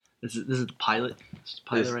This is the pilot. This is the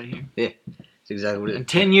pilot right here. Yeah, that's exactly what it is. And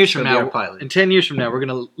 10 years from now, pilot. in 10 years from now, we're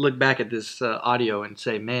gonna look back at this audio and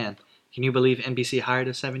say, "Man, can you believe NBC hired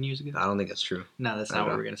us 7 years ago?" I don't think that's true. No, that's not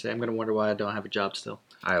what we're gonna say. I'm gonna wonder why I don't have a job still.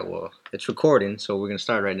 All right, well, it's recording, so we're gonna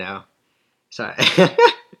start right now. Sorry,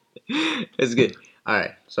 it's good. All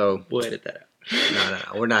right, so we'll edit that out.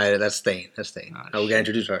 No, we're not. That's staying. Oh, we gotta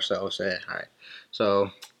introduce ourselves. All right.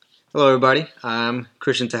 So, hello everybody. I'm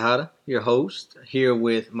Christian Tejada, your host, here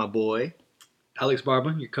with my boy Alex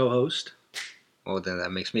Barba, your co-host. Well, then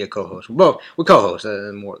that makes me a co-host. Well, we're co-hosts.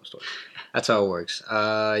 More of the story. That's how it works.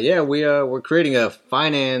 We're creating a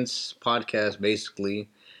finance podcast, basically,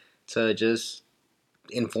 to just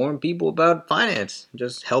inform people about finance.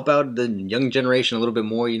 Just help out the young generation a little bit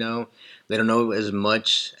more. They don't know as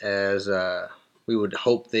much as we would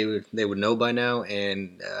hope they would know by now,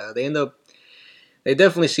 and they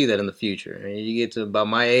definitely see that in the future. And you get to about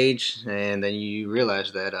my age, and then you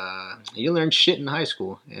realize that you learned shit in high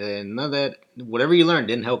school, and none of that, whatever you learned,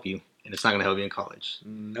 didn't help you, and it's not going to help you in college.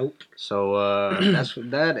 Nope. So that's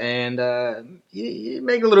that, and you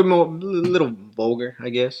make it a little vulgar, I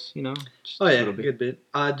guess. Just a little bit. Good bit.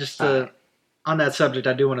 On that subject,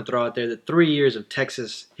 I do want to throw out there that 3 years of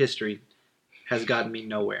Texas history has gotten me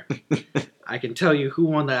nowhere. I can tell you who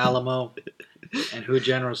won the Alamo and who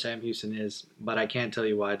General Sam Houston is, but I can't tell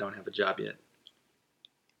you why I don't have a job yet.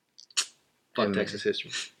 Fuck Texas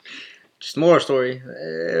history. Just more story.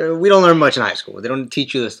 We don't learn much in high school. They don't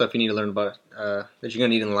teach you the stuff you need to learn about that you're gonna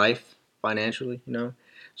need in life financially.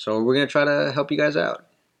 So we're gonna try to help you guys out.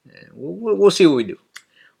 We'll see what we do.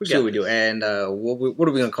 And what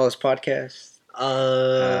are we gonna call this podcast?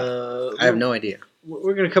 I have no idea.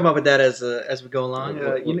 We're going to come up with that as we go along.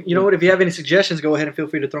 You know what? If you have any suggestions, go ahead and feel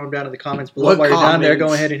free to throw them down in the comments below. While you're down there,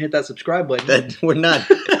 go ahead and hit that subscribe button. We're not.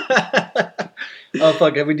 Oh,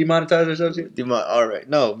 fuck. Have we demonetized ourselves yet? All right.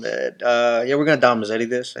 No, man. We're going to Dom Mazzetti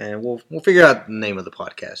this, and we'll figure out the name of the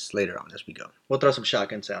podcast later on as we go. We'll throw some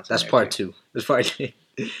shotgun sounds. That's part two. That's part two.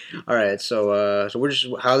 All right. So we're just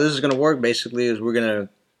how this is going to work. Basically, is we're gonna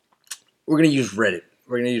use Reddit.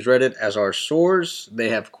 We're gonna use Reddit as our source. They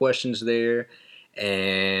have questions there,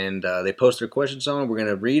 and they post their questions on. We're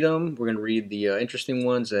gonna read them. We're gonna read the interesting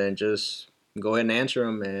ones and just go ahead and answer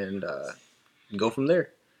them and go from there.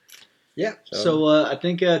 Yeah. So I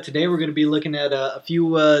think today we're going to be looking at a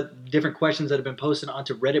few different questions that have been posted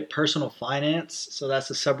onto Reddit Personal Finance. So that's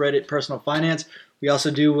the subreddit Personal Finance. We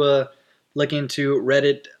also do look into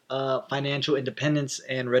Reddit Financial Independence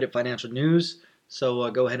and Reddit Financial News.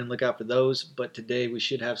 So go ahead and look out for those. But today we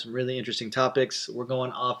should have some really interesting topics. We're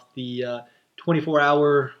going off the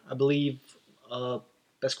 24-hour, I believe,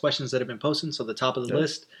 best questions that have been posted. So the top of the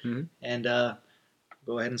list. Mm-hmm. And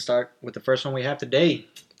go ahead and start with the first one we have today.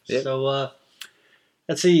 Yep. So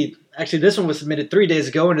let's see. Actually, this one was submitted 3 days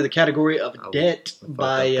ago into the category of debt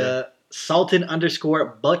by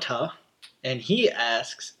Salted_Butta. And he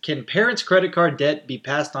asks, can parents' credit card debt be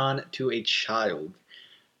passed on to a child?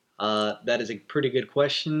 That is a pretty good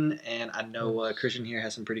question, and I know Christian here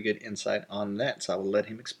has some pretty good insight on that, so I will let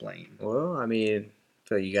him explain. Well, I mean, I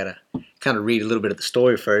feel like you gotta kind of read a little bit of the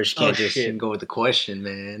story first. You can't just go with the question,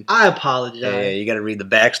 man. I apologize. Yeah, you gotta read the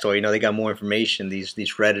backstory. They got more information, these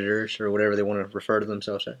Redditors or whatever they want to refer to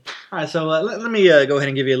themselves as. All right, so let me go ahead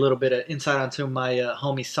and give you a little bit of insight onto my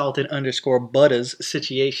homie Salted_Butta's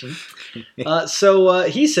situation. So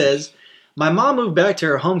he says, my mom moved back to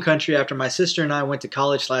her home country after my sister and I went to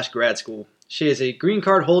college/grad school. She is a green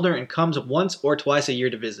card holder and comes once or twice a year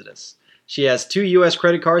to visit us. She has 2 U.S.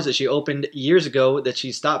 credit cards that she opened years ago that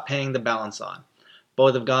she stopped paying the balance on.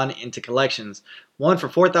 Both have gone into collections. One for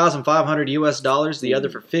 $4,500 US, the other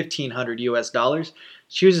for $1,500 US.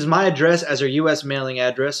 She uses my address as her U.S. mailing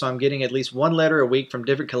address, so I'm getting at least one letter a week from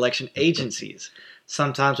different collection agencies.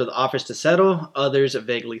 Sometimes with offers to settle, others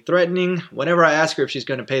vaguely threatening. Whenever I ask her if she's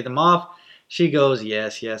going to pay them off, she goes,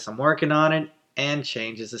 yes, I'm working on it, and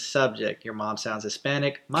changes the subject. Your mom sounds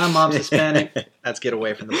Hispanic. My mom's Hispanic. Let's get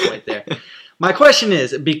away from the point there. My question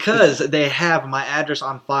is, because they have my address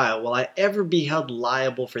on file, will I ever be held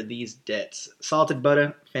liable for these debts? Salted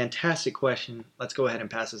Butter, fantastic question. Let's go ahead and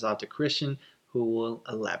pass this off to Christian, who will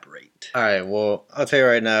elaborate. All right, well, I'll tell you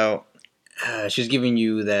right now, she's giving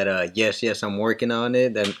you that, yes, I'm working on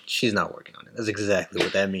it. Then she's not working on it. That's exactly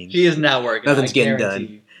what that means. She is not working on it. Nothing's getting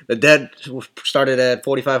done. The debt started at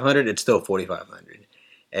 $4,500. It's still $4,500.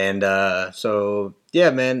 And so, yeah,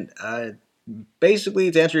 man,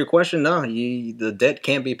 basically, to answer your question, no, the debt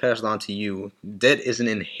can't be passed on to you. Debt isn't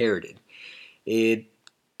inherited. It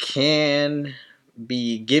can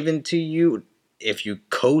be given to you if you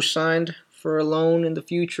co-signed for a loan in the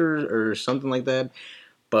future or something like that.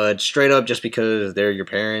 But straight up, just because they're your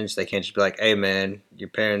parents, they can't just be like, "Hey, man, your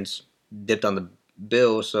parents dipped on the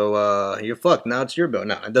bill, so you're fucked. Now it's your bill."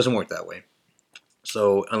 No, it doesn't work that way.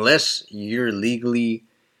 So unless you're legally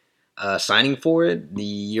signing for it,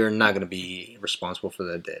 you're not going to be responsible for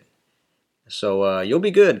that debt. So you'll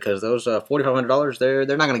be good because those $4,500,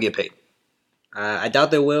 they're not going to get paid. I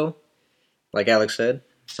doubt they will. Like Alex said,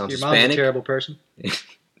 sounds Your mom's Hispanic. a terrible person.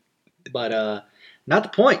 But not the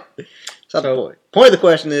point. It's not the point. Point of the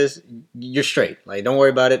question is you're straight. Like, don't worry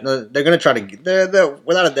about it. No, they're gonna try to. They're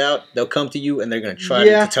without a doubt they'll come to you and they're gonna try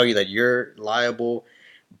to tell you that you're liable,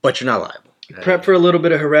 but you're not liable. Prep for a little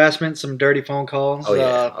bit of harassment, some dirty phone calls.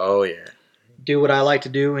 Oh yeah. Do what I like to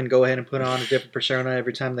do and go ahead and put on a different persona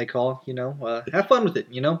every time they call. Have fun with it.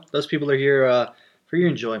 Those people are here for your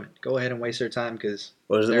enjoyment. Go ahead and waste their time because.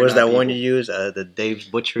 What was that one you used? The Dave's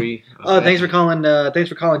Butchery. Oh, thanks for calling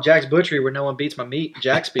Jack's Butchery where no one beats my meat.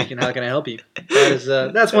 Jack speaking. How can I help you?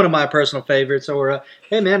 That's one of my personal favorites. Or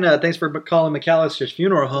hey man, thanks for calling McAllister's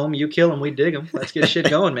Funeral Home. You kill them, we dig them. Let's get shit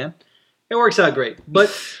going, man. It works out great. But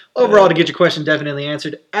overall, to get your question definitely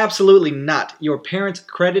answered, absolutely not. Your parents'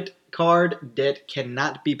 credit card debt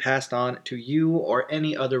cannot be passed on to you or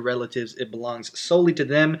any other relatives. It belongs solely to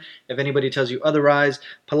them. If anybody tells you otherwise,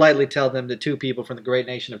 politely tell them the two people from the great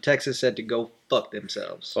nation of Texas said to go fuck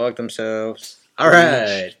themselves. Fuck themselves. All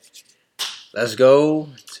right. Let's go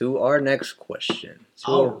to our next question.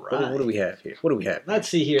 So all right. What do we have here? Let's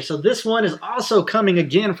see here. So this one is also coming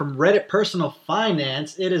again from Reddit Personal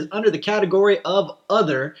Finance. It is under the category of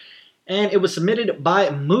Other, and it was submitted by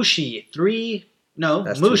Mushi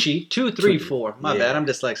 234. My bad. I'm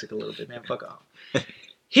dyslexic a little bit, man. Fuck off.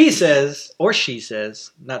 He says, or she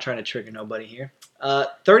says, not trying to trigger nobody here,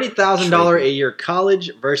 $30,000 a year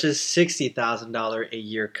college versus $60,000 a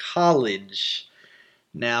year college.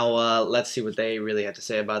 Now, let's see what they really have to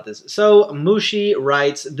say about this. So, Mushi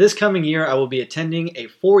writes, this coming year I will be attending a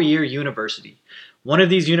 4-year university. One of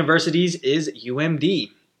these universities is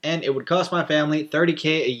UMD, and it would cost my family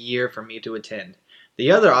 $30K a year for me to attend.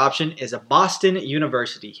 The other option is a Boston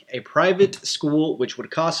University, a private school which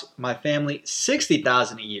would cost my family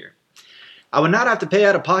 $60,000 a year. I would not have to pay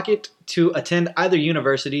out of pocket to attend either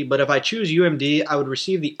university, but if I choose UMD, I would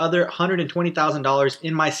receive the other $120,000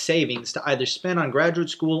 in my savings to either spend on graduate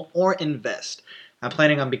school or invest. I'm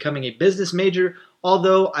planning on becoming a business major,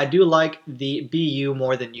 although I do like the BU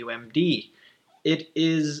more than UMD.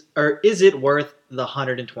 Is it worth the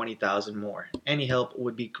 $120,000 more? Any help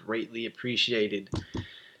would be greatly appreciated.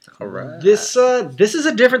 All right. This is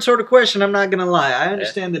a different sort of question, I'm not going to lie. I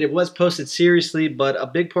understand that it was posted seriously, but a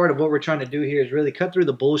big part of what we're trying to do here is really cut through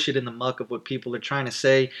the bullshit and the muck of what people are trying to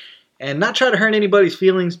say and not try to hurt anybody's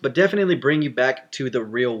feelings, but definitely bring you back to the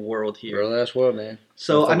real world here. Real ass world, man.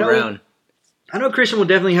 So I know Christian will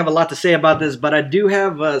definitely have a lot to say about this, but I do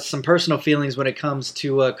have some personal feelings when it comes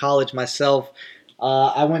to college myself.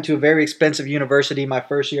 I went to a very expensive university my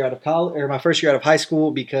first year out of college, or my first year out of high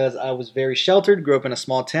school, because I was very sheltered, grew up in a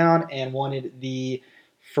small town, and wanted the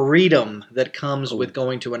freedom that comes with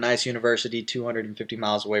going to a nice university 250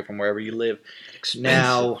 miles away from wherever you live.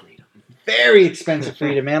 Freedom. Very expensive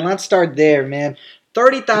freedom, man. Let's start there, man.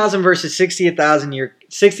 $30,000 versus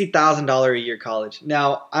 $60,000 a year college.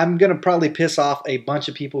 Now, I'm gonna probably piss off a bunch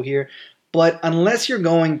of people here. But unless you're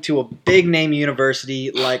going to a big name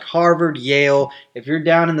university like Harvard, Yale, if you're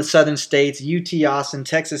down in the southern states, UT Austin,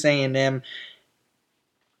 Texas A&M,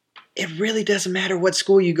 it really doesn't matter what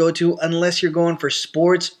school you go to unless you're going for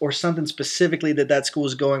sports or something specifically that school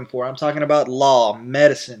is going for. I'm talking about law,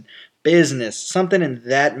 medicine, business, something in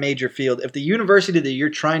that major field. If the university that you're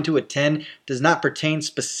trying to attend does not pertain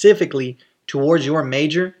specifically towards your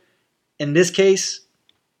major, in this case,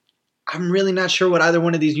 I'm really not sure what either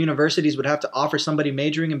one of these universities would have to offer somebody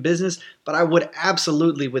majoring in business, but I would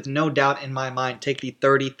absolutely, with no doubt in my mind, take the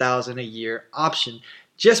 $30,000 a year option.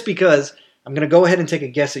 Just because I'm going to go ahead and take a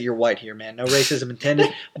guess that you're white here, man. No racism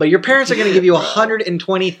intended. But your parents are going to give you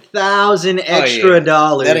 $120,000 extra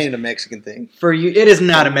dollars. That ain't a Mexican thing. For you, it is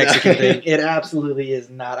not a Mexican thing. It absolutely is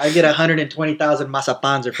not. I get 120,000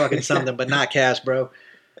 mazapans or fucking something, but not cash, bro.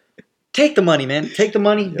 Take the money, man. Take the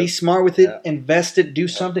money. Yep. Be smart with it. Invest it. Do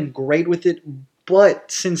something great with it.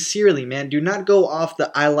 But sincerely, man, do not go off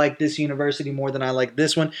the I like this university more than I like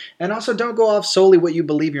this one. And also don't go off solely what you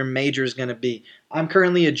believe your major is going to be. I'm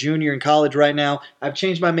currently a junior in college right now. I've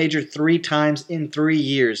changed my major 3 times in 3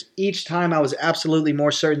 years. Each time I was absolutely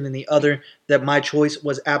more certain than the other that my choice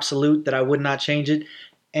was absolute, that I would not change it.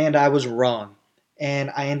 And I was wrong.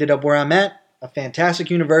 And I ended up where I'm at. A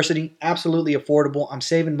fantastic university, absolutely affordable. I'm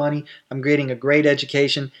saving money. I'm getting a great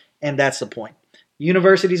education, and that's the point.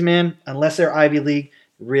 Universities, man, unless they're Ivy League,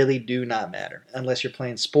 really do not matter unless you're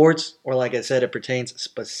playing sports or, like I said, it pertains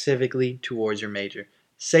specifically towards your major.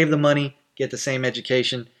 Save the money, get the same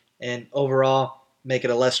education, and overall make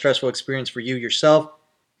it a less stressful experience for you, yourself,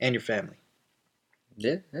 and your family.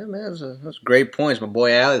 Yeah, man, that's great points. My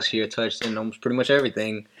boy Alex here touched in almost pretty much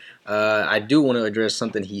everything. I do want to address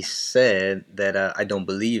something he said that I don't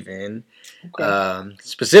believe in. Okay.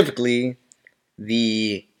 Specifically,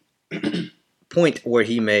 the point where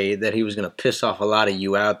he made that he was going to piss off a lot of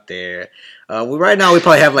you out there. Right now, we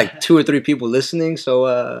probably have like 2 or 3 people listening,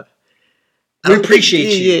 so We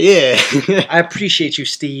appreciate you. Yeah. I appreciate you,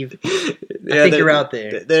 Steve. Yeah, I think you're out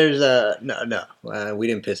there. There's no, we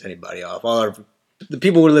didn't piss anybody off. The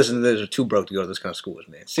people who are listening to this are too broke to go to this kind of schools,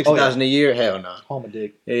 man. 60,000 a year, hell no. Home of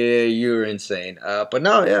dig. Yeah, you're insane. But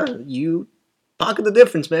no, yeah, you pocket the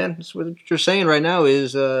difference, man. That's what you're saying right now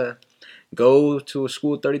is go to a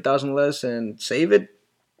school 30,000 less and save it.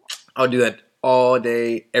 I'll do that all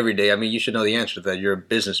day, every day. I mean, you should know the answer to that. You're a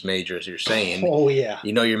business major, as you're saying. Oh yeah.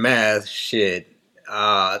 You know your math. Shit.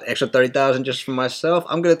 Extra 30,000 just for myself.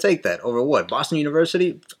 I'm gonna take that over what? Boston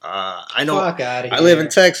University. I know. Fuck out of here. I live in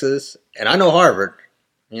Texas, and I know Harvard.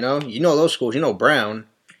 You know those schools. You know Brown.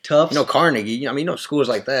 Tufts. You know Carnegie. I mean, you know schools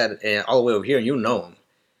like that, and all the way over here, you know them.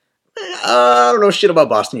 I don't know shit about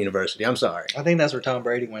Boston University. I'm sorry. I think that's where Tom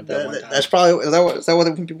Brady went that one time. That's probably is that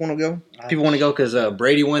what people want to go? People want to go because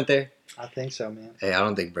Brady went there. I think so, man. Hey, I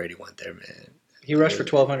don't think Brady went there, man. He rushed for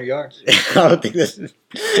 1,200 yards. I don't think that's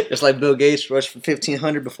just like Bill Gates rushed for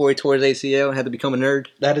 1,500 before he tore his ACL and had to become a nerd.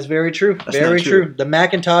 That is very true. That's very not true. true. The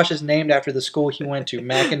Macintosh is named after the school he went to,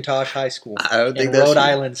 Macintosh High School I don't think in that's Rhode true.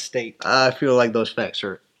 Island State. I feel like those facts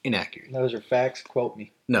are inaccurate. Those are facts. Quote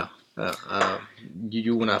me. No,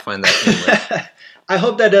 you will not find that anywhere. I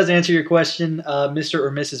hope that does answer your question, Mr.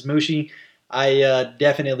 or Mrs. Mushi. I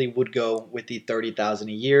definitely would go with the 30,000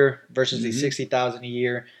 a year versus the 60,000 a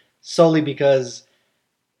year, solely because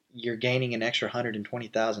you're gaining an extra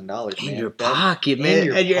 $120,000, man. In your pocket,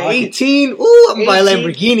 man. At you're pocket. 18. Ooh, I'm gonna buy a 18.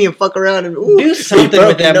 Lamborghini and fuck around and ooh, Do something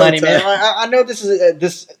with that money, man. time. I know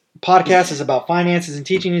this podcast is about finances and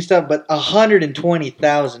teaching you stuff, but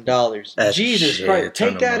 $120,000. Jesus shit, Christ, ton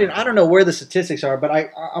take of that money. in. I don't know where the statistics are, but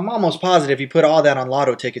I'm almost positive you put all that on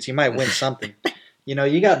lotto tickets, you might win something. You know,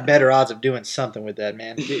 you got better odds of doing something with that,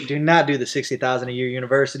 man. Do not do the 60,000 a year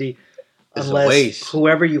university It's a unless waste.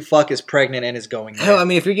 whoever you fuck is pregnant and is going there. Hell, I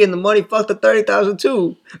mean, if you're getting the money, fuck the 30,000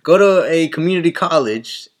 too. Go to a community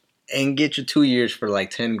college and get your 2 years for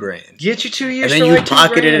like 10 grand. Get you 2 years, And then for you like 2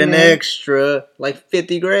 pocketed grand, an man. extra like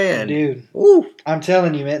 50 grand. Dude. Ooh. I'm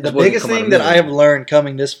telling you, man, the This wasn't biggest come out thing of that I million. have learned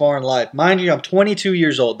coming this far in life, mind you, I'm 22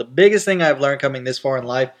 years old. The biggest thing I've learned coming this far in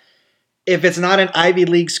life, if it's not an Ivy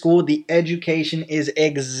League school, the education is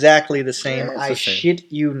exactly the same. Yeah, it's I the same.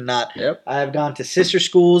 shit you not. Yep. I have gone to sister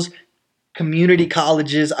schools, community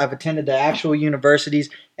colleges, I've attended the actual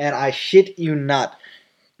universities, and I shit you not.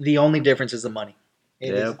 The only difference is the money.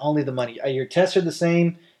 It is Yep. only the money. Your tests are the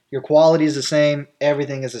same. Your quality is the same.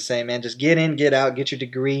 Everything is the same, man. Just get in, get out, get your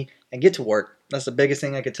degree, and get to work. That's the biggest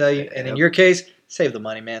thing I could tell you. And in Yep. your case, save the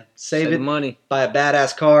money, man. Save the it. money. Buy a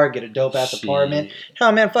badass car. Get a dope-ass apartment. Shit.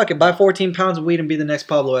 Hell, man, fuck it. Buy 14 pounds of weed and be the next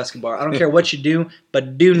Pablo Escobar. I don't care what you do,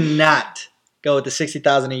 but do not go with the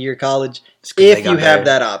 60,000 a year college It's 'cause they if got you have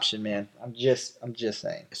better. that option, man. I'm just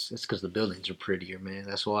saying. It's because the buildings are prettier, man.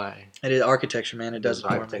 That's why. It is architecture, man. It does it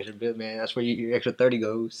for me. architecture build, man. That's where your extra 30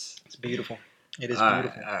 goes. It's beautiful. It is All right,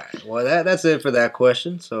 beautiful. all right. Well, that's it for that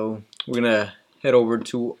question. So we're gonna head over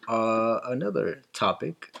to another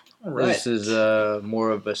topic. All right. This is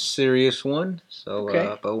more of a serious one. So,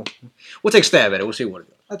 Okay. but we'll take a stab at it. We'll see what it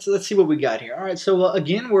goes. Let's see what we got here. All right, so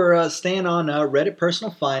again, we're staying on Reddit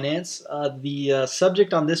Personal Finance. The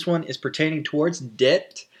subject on this one is pertaining towards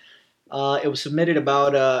debt. It was submitted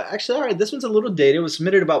about, actually, all right, this one's a little dated. It was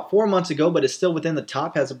submitted about 4 months ago, but it's still within the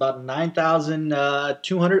top. Has about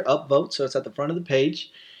 9,200 upvotes, so it's at the front of the page.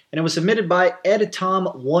 And it was submitted by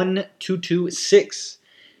edtom1226.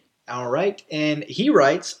 All right, and he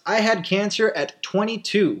writes, I had cancer at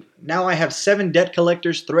 22. Now I have 7 debt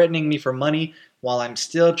collectors threatening me for money while I'm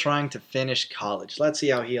still trying to finish college. Let's see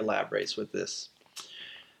how he elaborates with this.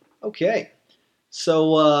 Okay,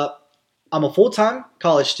 so I'm a full-time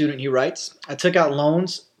college student, he writes. I took out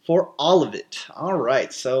loans for all of it. All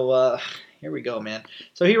right, so here we go, man.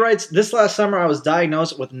 So he writes, this last summer I was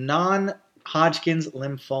diagnosed with non-Hodgkin's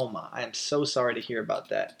lymphoma. I am so sorry to hear about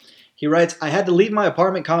that. He writes, I had to leave my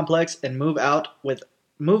apartment complex and move out without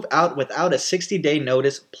a 60-day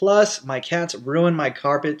notice. Plus, my cats ruined my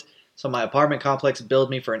carpet, so my apartment complex billed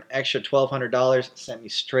me for an extra $1,200, sent me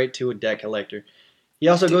straight to a debt collector. He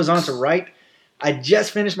also goes on to write, I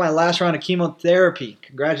just finished my last round of chemotherapy.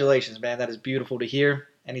 Congratulations, man. That is beautiful to hear.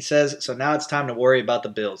 And he says, so now it's time to worry about the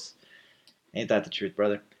bills. Ain't that the truth,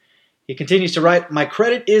 brother? He continues to write, my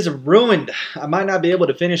credit is ruined. I might not be able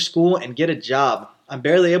to finish school and get a job. I'm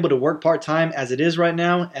barely able to work part-time as it is right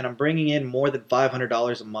now, and I'm bringing in more than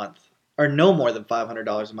 $500 a month. Or no more than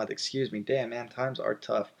 $500 a month, excuse me. Damn, man, times are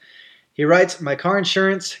tough. He writes, my car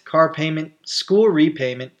insurance, car payment, school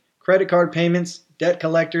repayment, credit card payments, debt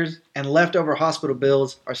collectors, and leftover hospital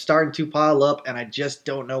bills are starting to pile up, and I just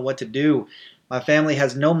don't know what to do. My family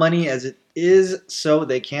has no money as it is, so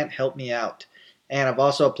they can't help me out. And I've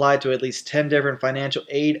also applied to at least 10 different financial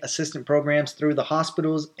aid assistance programs through the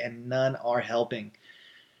hospitals, and none are helping.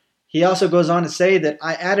 He also goes on to say that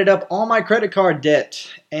I added up all my credit card debt,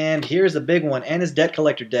 and here's the big one, and his debt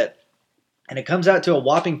collector debt. And it comes out to a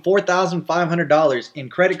whopping $4,500 in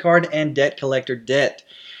credit card and debt collector debt.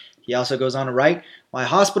 He also goes on to write, my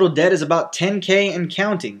hospital debt is about $10K and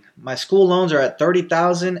counting. My school loans are at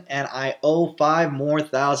 $30,000 and I owe $5,000 more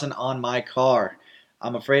on my car.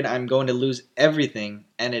 I'm afraid I'm going to lose everything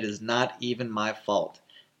and it is not even my fault.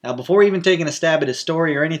 Now, before even taking a stab at his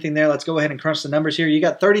story or anything there, let's go ahead and crunch the numbers here. You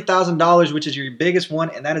got $30,000, which is your biggest one,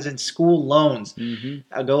 and that is in school loans.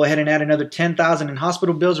 I'll go ahead and add another $10,000 in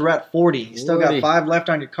hospital bills. We're at 40. You still got 5 left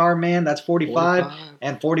on your car, man. That's 45,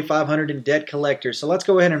 and $4,500 in debt collectors. So let's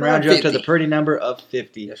go ahead and round you up to the pretty number of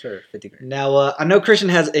 50. Yes, sir. 50 grand. Now, I know Christian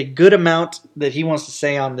has a good amount that he wants to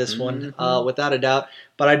say on this one, without a doubt.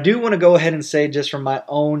 But I do want to go ahead and say, just from my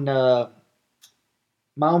own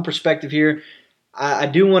perspective here, I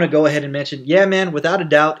do want to go ahead and mention, yeah, man, without a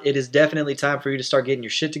doubt, it is definitely time for you to start getting your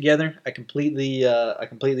shit together. I completely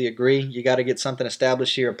agree. You got to get something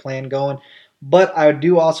established here, a plan going. But I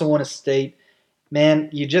do also want to state, man,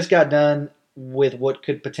 you just got done with what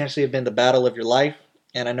could potentially have been the battle of your life.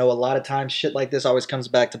 And I know a lot of times shit like this always comes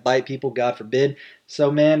back to bite people, God forbid.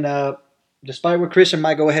 So, man, despite what Christian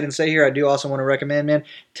might go ahead and say here, I do also want to recommend, man,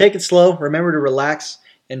 take it slow. Remember to relax.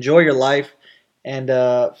 Enjoy your life. And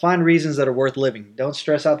find reasons that are worth living. Don't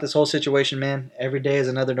stress out this whole situation, man. Every day is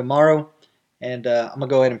another tomorrow. And I'm going to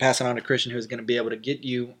go ahead and pass it on to Christian, who's going to be able to get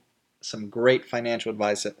you some great financial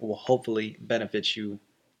advice that will hopefully benefit you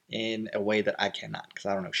in a way that I cannot, because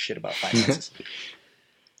I don't know shit about finances.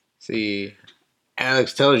 See,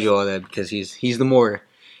 Alex tells you all that because he's the more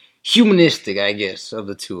humanistic, I guess, of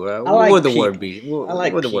the two. I like what the people. word be? I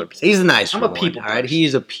like what the word be? He's a nice one. I'm a people person. All right?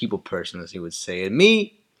 He's a people person, as he would say. And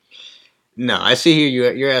me, no, I see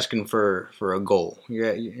here you're asking for a goal.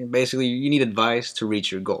 You're basically you need advice to reach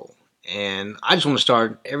your goal. And I just want to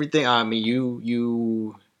start everything. I mean,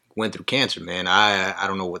 you went through cancer, man. I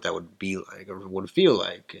don't know what that would be like or what it feel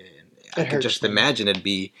like. And I could just imagine it'd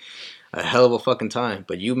be a hell of a fucking time.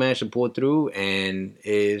 But you managed to pull it through, and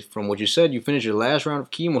from what you said, you finished your last round of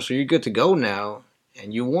chemo, so you're good to go now,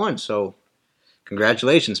 and you won. So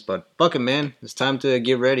congratulations, but fuck it, man. It's time to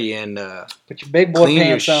get ready and put your big boy clean your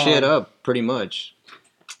pants on. shit up, pretty much.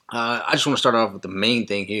 I just want to start off with the main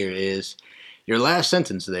thing here is your last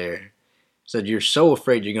sentence there said you're so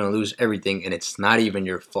afraid you're going to lose everything and it's not even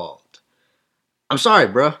your fault. I'm sorry,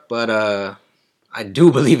 bro, but I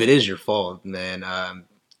do believe it is your fault, man.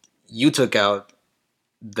 You took out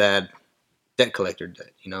that debt collector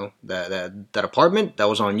debt, you know, that apartment, that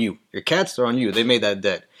was on you. Your cats, they're on you. They made that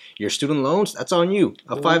debt. Your student loans, that's on you.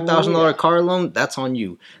 A $5,000 car loan, that's on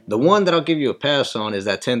you. The one that I'll give you a pass on is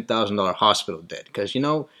that $10,000 hospital debt. Because, you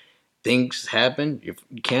know, things happen. Your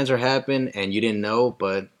cancer happened and you didn't know,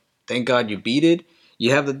 but thank God you beat it.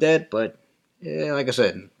 You have the debt, but yeah, like I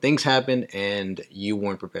said, things happen and you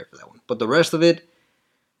weren't prepared for that one. But the rest of it,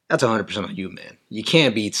 that's 100% on you, man. You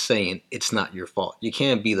can't be saying it's not your fault. You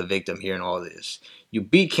can't be the victim here in all this. You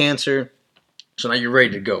beat cancer, so now you're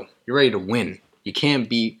ready to go. You're ready to win. You can't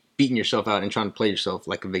be beating yourself out and trying to play yourself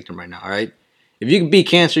like a victim right now, all right? If you can beat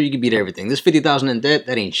cancer, you can beat everything. This $50,000 in debt,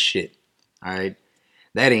 that ain't shit, all right?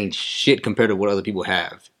 That ain't shit compared to what other people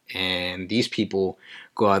have. And these people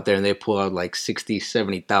go out there and they pull out like $60,000,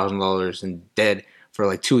 $70,000 in debt for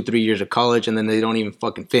like 2 or 3 years of college, and then they don't even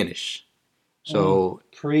fucking finish. So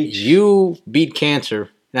you beat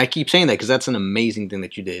cancer, and I keep saying that because that's an amazing thing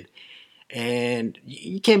that you did. And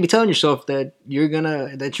you can't be telling yourself that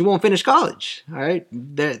that you won't finish college. All right,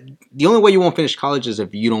 the only way you won't finish college is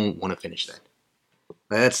if you don't want to finish that.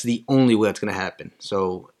 That's the only way that's gonna happen.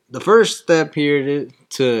 So the first step here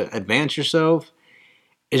to advance yourself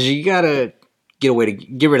is you gotta get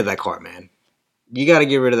rid of that car, man. You gotta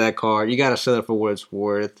get rid of that car. You gotta sell it for what it's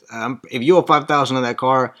worth. If you owe $5,000 on that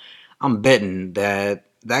car, I'm betting that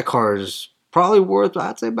car is probably worth,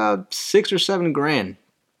 I'd say, about $6,000 or $7,000.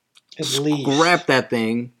 At least. Scrap that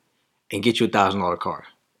thing and get you $1,000 car,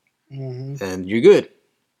 and you're good.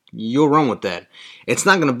 you'll run with that. It's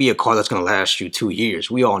not gonna be a car that's gonna last you 2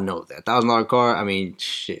 years. We all know that. $1,000 car. I mean,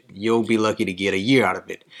 shit. You'll be lucky to get a year out of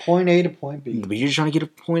it. Point A to point B. But you're trying to get a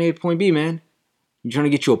point A to point B, man. You're trying to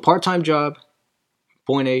get you a part-time job.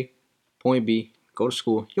 Point A, point B. Go to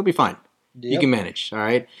school. You'll be fine. Yep. You can manage. All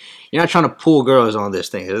right. You're not trying to pull girls on this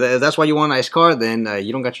thing. If that's why you want a nice car, then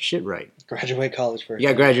you don't got your shit right. Graduate college first. You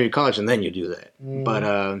got to graduate college and then you do that.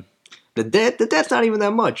 But the debt's not even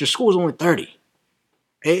that much. Your school's only $30.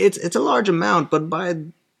 It's a large amount, but by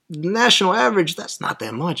national average, that's not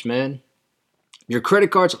that much, man. Your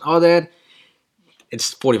credit cards and all that,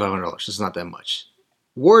 it's $4,500. It's not that much.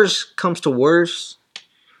 Worst comes to worst,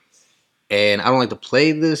 and I don't like to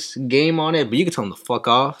play this game on it, but you can tell them to fuck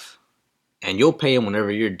off, and you'll pay them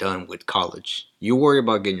whenever you're done with college. You worry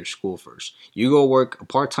about getting your school first. You go work a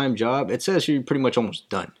part-time job. It says you're pretty much almost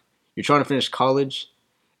done. You're trying to finish college,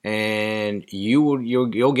 and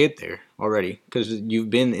you'll get there already because you've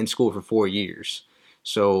been in school for 4 years.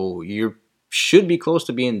 So you should be close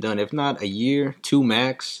to being done, if not a year, 2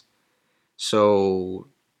 max. So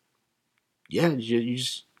yeah,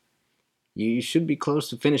 you should be close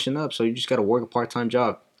to finishing up. So you just got to work a part-time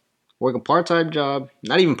job. Work a part-time job,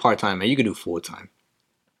 not even part-time, man. You can do full-time.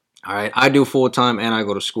 All right, I do full-time and I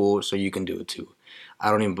go to school, so you can do it too. I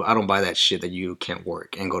don't buy that shit that you can't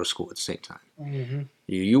work and go to school at the same time. Mm-hmm.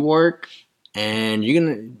 You work, and you're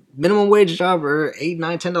gonna minimum wage job or $8,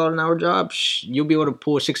 $9, $10 an hour job. You'll be able to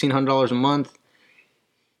pull $1,600 a month,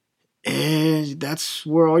 and that's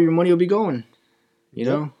where all your money will be going. You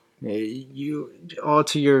know, you all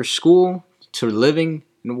to your school, to living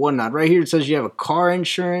and whatnot. Right here it says you have a car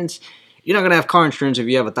insurance. You're not gonna have car insurance if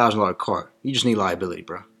you have $1,000 car. You just need liability,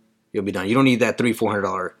 bro. You'll be done. You don't need that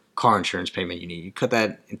 $300-$400 car insurance payment. You need. You cut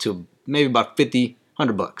that into maybe about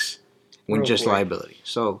 $50-$100 when just liability.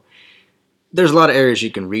 So there's a lot of areas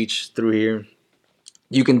you can reach through here.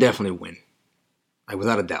 You can definitely win, like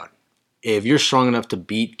without a doubt. If you're strong enough to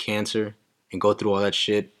beat cancer and go through all that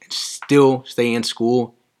shit and still stay in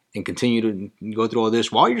school and continue to go through all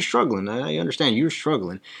this while you're struggling, I understand you're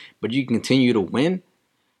struggling, but you can continue to win.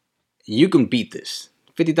 You can beat this.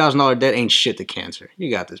 $50,000 debt ain't shit to cancer.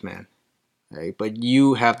 You got this, man. Right? But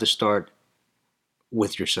you have to start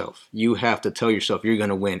with yourself. You have to tell yourself you're going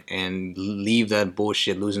to win and leave that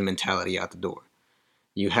bullshit losing mentality out the door.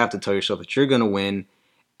 You have to tell yourself that you're going to win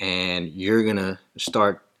and you're going to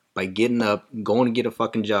start by getting up, going to get a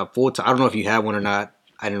fucking job full-time. I don't know if you have one or not.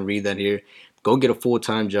 I didn't read that here. Go get a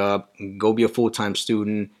full-time job. Go be a full-time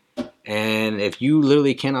student. And if you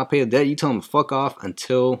literally cannot pay the debt, you tell them to fuck off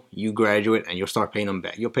until you graduate and you'll start paying them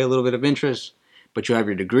back. You'll pay a little bit of interest, but you'll have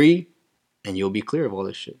your degree and you'll be clear of all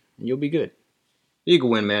this shit. And you'll be good. You can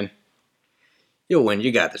win, man. You'll win.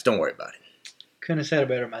 You got this. Don't worry about it. Couldn't have said it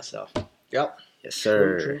better myself. Yep. Yes,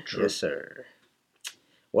 sir. True. Yes, sir.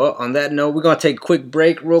 Well, on that note, we're going to take a quick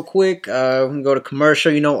break real quick. We're going to go to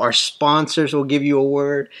commercial. You know, our sponsors will give you a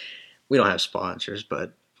word. We don't have sponsors,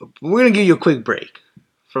 but we're going to give you a quick break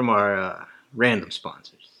from our random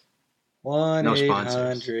sponsors. No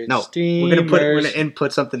sponsors. No, we're going to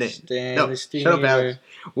input something in. No, shut up, Alex.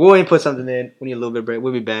 We'll input something in. We need a little bit of break.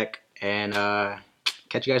 We'll be back and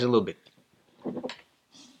catch you guys in a little bit.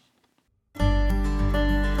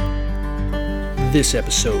 This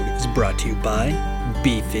episode is brought to you by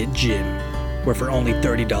BFit Gym, where for only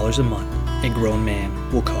 $30 a month, a grown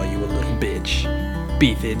man will call you a little bitch.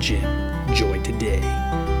 BFit Gym. Join today.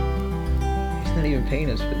 He's not even paying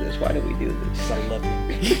us for this. Why do we do this? I love you.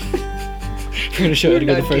 We're going to show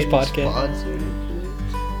Edgar the first podcast.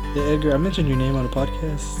 Yeah, Edgar, I mentioned your name on a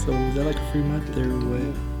podcast, so is that like a free month or what?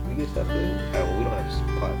 We get stuff good. Well, we don't have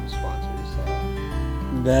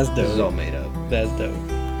sponsors. That's dope. This is all made up. That's dope.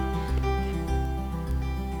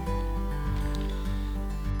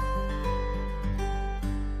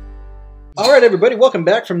 All right, everybody, welcome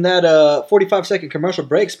back from that 45-second commercial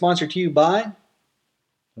break, sponsored to you by...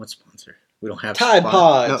 What sponsor? We don't have Tide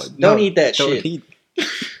Pods. Don't eat that shit.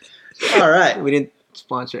 All right. We didn't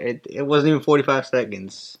sponsor it. It wasn't even 45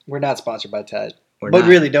 seconds. We're not sponsored by Tide. But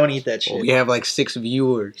really, don't eat that shit. Well, we have like 6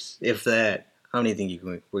 viewers, if that. How many do you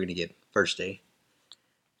think we're going to get first day?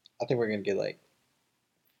 I think we're going to get like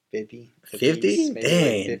 50? 50?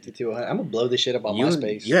 Dang. Like 50 to 100. I'm going to blow this shit up on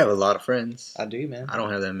MySpace. You have a lot of friends. I do, man. I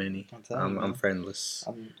don't have that many. I'm friendless.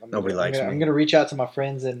 Nobody likes me. I'm going to reach out to my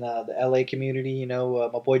friends in the LA community. You know,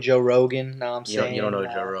 my boy Joe Rogan. Know what I'm saying? You don't know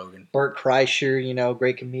Joe Rogan. Bert Kreischer, you know,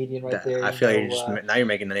 great comedian there. I feel like now you're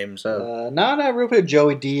making the names up. No, not real quick.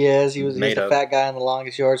 Joey Diaz. He's the fat guy in the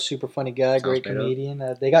longest yard. Super funny guy. Great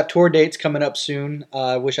comedian. They got tour dates coming up soon.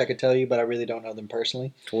 I wish I could tell you, but I really don't know them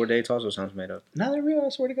personally. Tour dates also sounds made up. No, they're real. I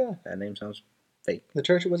swear to God. That name sounds fake. The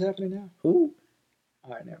church, what's happening now? Who?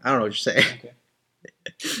 All right, never mind. I don't know what you're saying.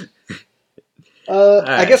 Okay. Right.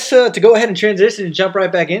 I guess to go ahead and transition and jump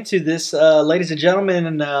right back into this, ladies and gentlemen,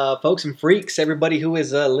 and folks and freaks, everybody who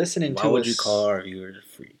is listening to us. Why would you call our viewers a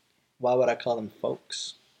freak? Why would I call them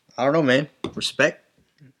folks? I don't know, man. Respect.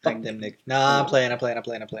 Fuck them, Nick. Nah, I'm playing.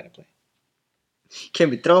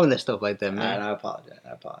 Can't be throwing that stuff like that, man. All right, I apologize.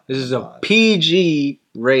 This is a PG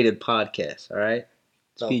rated podcast, all right?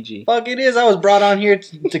 It's So, PG. Fuck it is. I was brought on here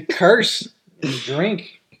to curse and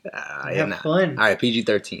drink. Have fun. All right, PG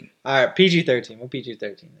 13. All right, PG-13. What PG-13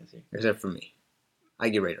 this year? Except for me. I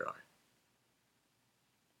get rated R.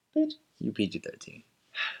 Bitch. You PG 13.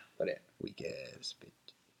 Whatever. Weak ass bitch.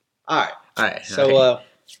 All right. All right. So,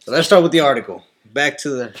 So let's start with the article. Back to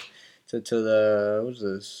the what's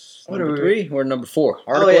this? What Number are we- 3 or number 4?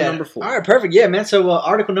 Article number 4. All right, perfect. Yeah, man. So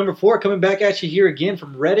article number 4 coming back at you here again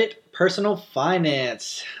from Reddit, Personal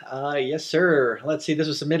Finance. Yes, sir. Let's see. This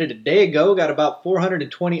was submitted a day ago. Got about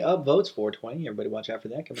 420 upvotes. 420. Everybody watch out for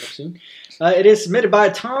that. Coming up soon. It is submitted by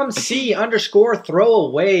Tom C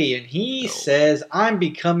 _throwaway. And he says, I'm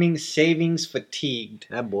becoming savings fatigued.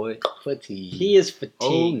 That boy. Fatigue. He is fatigued.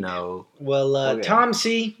 Oh, no. Well, Okay. Tom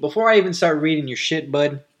C, before I even start reading your shit,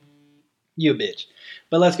 bud, you a bitch.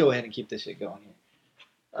 But let's go ahead and keep this shit going here.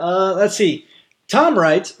 Let's see. Tom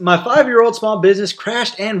writes, my 5-year-old small business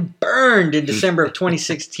crashed and burned in December of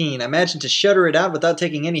 2016. I managed to shutter it out without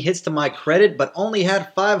taking any hits to my credit, but only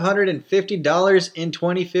had $550 in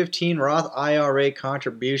 2015 Roth IRA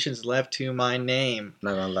contributions left to my name.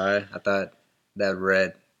 Not gonna lie. I thought that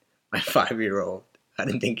read my 5-year-old. I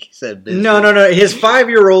didn't think he said business. No. His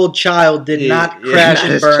 5-year-old child did not crash not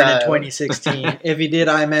and his burn child. in 2016. If he did,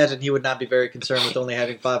 I imagine he would not be very concerned with only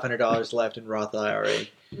having $500 left in Roth IRA.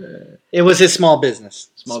 It was his small business.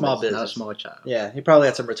 Small business. Not a small child. Yeah, he probably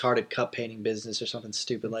had some retarded cup painting business or something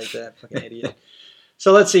stupid like that. Fucking idiot.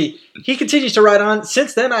 So let's see. He continues to write on.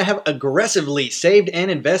 Since then, I have aggressively saved and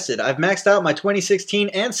invested. I've maxed out my 2016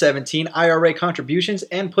 and 17 IRA contributions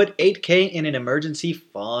and put $8K in an emergency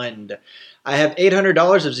fund. I have $800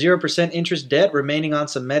 of 0% interest debt remaining on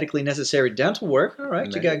some medically necessary dental work. All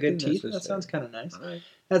right, you got good teeth. That sounds kind of nice. Right.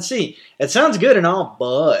 Let's see. It sounds good and all,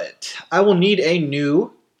 but I will need a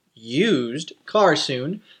new, used car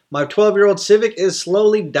soon. My 12-year-old Civic is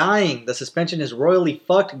slowly dying. The suspension is royally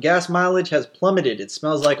fucked. Gas mileage has plummeted. It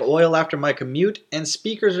smells like oil after my commute, and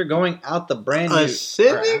speakers are going out the brand new. A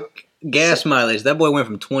Civic? Gas mileage. That boy went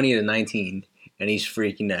from 20 to 19, and he's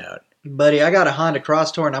freaking out. Buddy, I got a Honda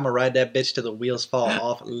Cross Tour, and I'm going to ride that bitch till the wheels fall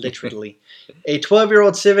off, literally. A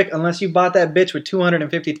 12-year-old Civic, unless you bought that bitch with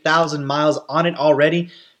 250,000 miles on it already,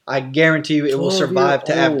 I guarantee you it will survive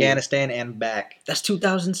to 12-year-old. Afghanistan and back. That's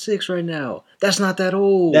 2006 right now. That's not that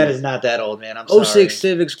old. That is not that old, man. I'm sorry. 06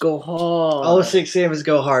 Civics go hard. 06 Civics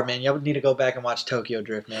go hard, man. Y'all need to go back and watch Tokyo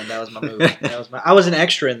Drift, man. That was my movie. I was an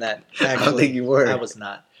extra in that, actually. I don't think you were. I was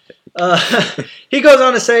not. He goes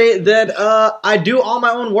on to say that I do all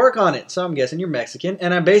my own work on it, so I'm guessing you're Mexican,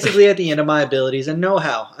 and I'm basically at the end of my abilities and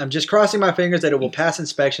know-how. I'm just crossing my fingers that it will pass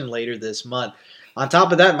inspection later this month. On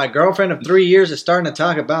top of that, my girlfriend of 3 years is starting to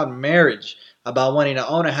talk about marriage, about wanting to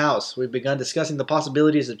own a house. We've begun discussing the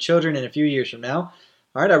possibilities of children in a few years from now.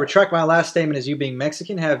 All right, I retract my last statement as you being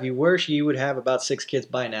Mexican. Have you were, you would have about 6 kids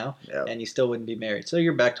by now, Yep. and you still wouldn't be married. So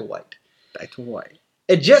you're back to white. Back to white.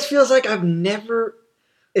 It just feels like it's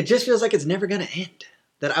never going to end.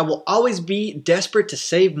 That I will always be desperate to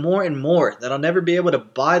save more and more. That I'll never be able to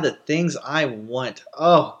buy the things I want.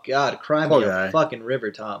 Oh, God. Cry Poor me guy. a fucking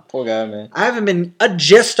river, Tom. Poor guy, man. I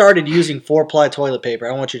just started using 4-ply toilet paper.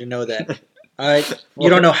 I want you to know that. All right?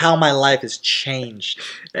 You don't know how my life has changed.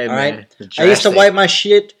 Hey, All man. right? It's I used to drastic. wipe my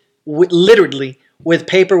shit literally with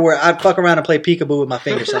paper where I'd fuck around and play peekaboo with my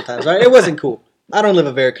fingers sometimes. All right? It wasn't cool. I don't live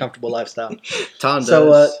a very comfortable lifestyle. Tom does.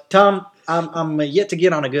 So, Tom, I'm yet to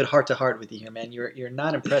get on a good heart-to-heart with you here, man. You're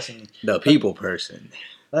not impressing me. The people person.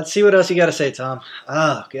 Let's see what else you got to say, Tom.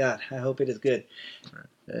 Oh, God. I hope it is good.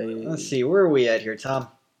 Hey. Let's see. Where are we at here, Tom?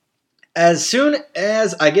 As soon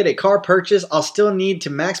as I get a car purchase, I'll still need to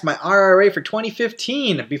max my IRA for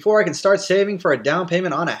 2015 before I can start saving for a down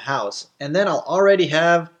payment on a house. And then I'll already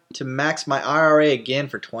have to max my IRA again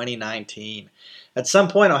for 2019. At some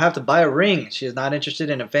point, I'll have to buy a ring. She is not interested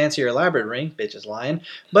in a fancy or elaborate ring. Bitch is lying.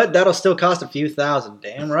 But that'll still cost a few thousand.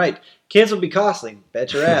 Damn right. Kids will be costly.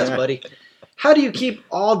 Bet your ass, buddy. How do you keep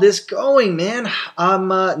all this going, man? I'm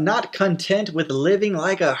not content with living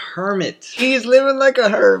like a hermit. He's living like a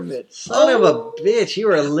hermit. Son of a bitch.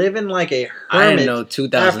 You are living like a I hermit. didn't know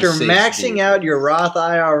 2006. After maxing dude. out your Roth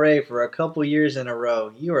IRA for a couple years in a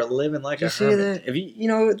row, you are living like Did a you see hermit. that? If you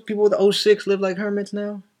know people with 06 live like hermits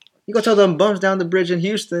now? You go tell them bums down the bridge in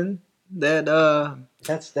Houston. that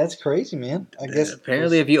That's crazy, man. I guess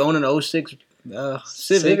apparently if you own an '06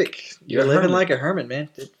 Civic, you're a living hermit. like a hermit, man.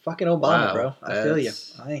 Fucking Obama, Wow, bro. I feel you.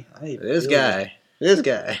 that's- I This feel guy. This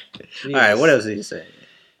guy. you. All right, what Jesus. else did he say?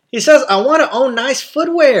 He says, I want to own nice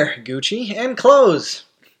footwear, Gucci, and clothes.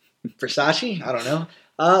 Versace? I don't know.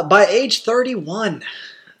 By age 31.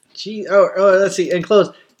 Gee, let's see. And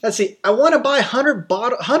clothes. Let's see. I want to buy $100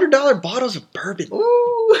 bottles of bourbon.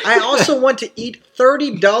 Ooh. I also want to eat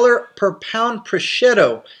 $30 per pound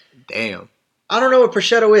prosciutto. Damn. I don't know what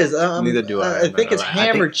prosciutto is. Neither do I. I think it's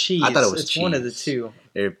ham or cheese. I thought it was it's cheese. one of the two.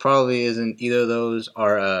 It probably isn't. Either of those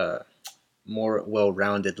are more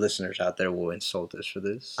well-rounded listeners out there will insult us for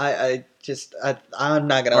this. I'm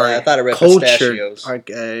not gonna lie. I thought I read pistachios.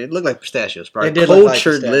 It looked like pistachios, but our It did look like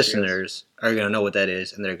cultured pistachios. listeners are gonna know what that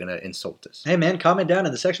is, and they're gonna insult us. Hey man, comment down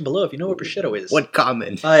in the section below if you know what prosciutto is. What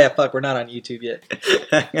comment? Oh yeah, fuck, we're not on YouTube yet.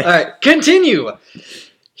 All right, continue.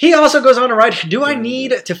 He also goes on to write, do I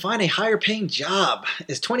need to find a higher paying job?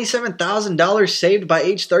 Is $27,000 saved by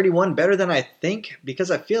age 31 better than I think? Because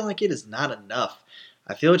I feel like it is not enough.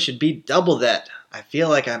 I feel it should be double that. I feel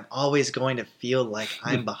like I'm always going to feel like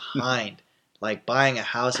I'm behind. Like buying a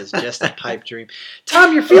house is just a pipe dream.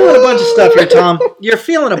 Tom, you're feeling a bunch of stuff here, Tom. You're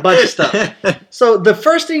feeling a bunch of stuff. So the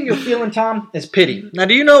first thing you're feeling, Tom, is pity. Now,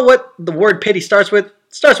 do you know what the word pity starts with? It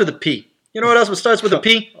starts with a P. You know what else starts with a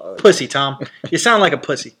P? Pussy, Tom. You sound like a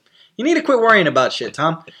pussy. You need to quit worrying about shit,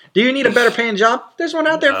 Tom. Do you need a better paying job? There's one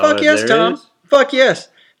out there. Fuck yes, Tom. Fuck yes.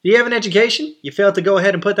 Do you have an education? You failed to go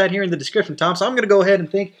ahead and put that here in the description, Tom. So I'm going to go ahead and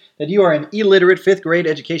think that you are an illiterate 5th grade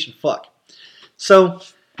education fuck. So,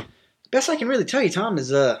 best I can really tell you, Tom,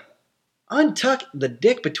 is untuck the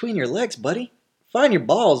dick between your legs, buddy. Find your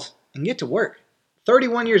balls and get to work.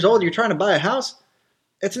 31 years old, you're trying to buy a house?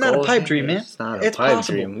 It's not a pipe dream, man. It's not a pipe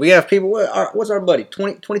possible. dream. We have people. What's our buddy?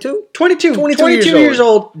 22? 22 years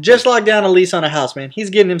old. Just locked down a lease on a house, man.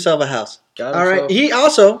 He's getting himself a house. All right. He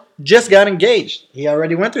also just got engaged. He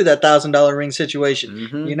already went through that $1,000 ring situation.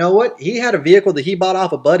 Mm-hmm. You know what? He had a vehicle that he bought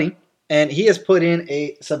off a buddy, and he has put in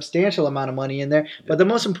a substantial amount of money in there. But the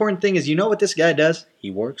most important thing is, you know what this guy does?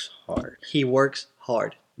 He works hard. He works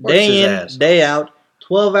hard. Works Day his in, ass day out.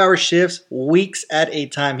 12-hour shifts, weeks at a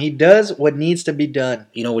time. He does what needs to be done.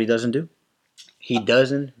 You know what he doesn't do? He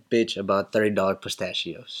doesn't bitch about $30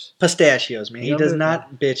 pistachios. Pistachios, man. He does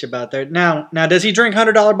not bitch about that. Now, does he drink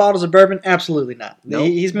 $100 bottles of bourbon? Absolutely not. Nope.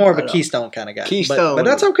 He's more of a Keystone kind of guy. Keystone. But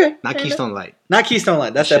that's okay. Not Keystone Light. Not Keystone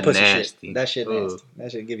Light. That's that pussy nasty. shit. That shit nasty.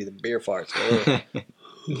 That shit give you the beer farts.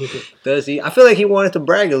 Does he? I feel like he wanted to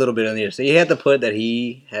brag a little bit on here. So he had to put that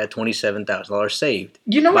he had $27,000 saved.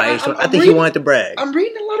 You know what? I think he wanted to brag. I'm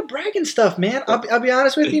reading a lot of bragging stuff, man. I'll be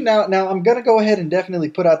honest with you. Now I'm going to go ahead and definitely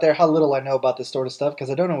put out there how little I know about this sort of stuff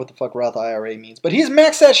because I don't know what the fuck Roth IRA means. But he's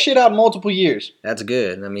maxed that shit out multiple years. That's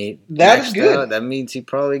good. I mean, that is good. Out, that means he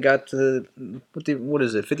probably got to, what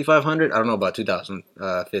is it, 5,500? I don't know about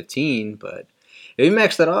 2015, but if he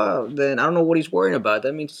maxed that out, then I don't know what he's worrying about.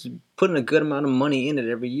 That means he's putting a good amount of money in it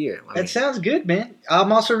every year. That sounds good, man.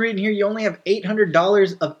 I'm also reading here you only have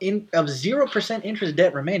 $800 of 0% interest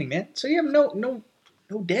debt remaining, man. So you have no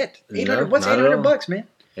debt. 800. What's $800, man?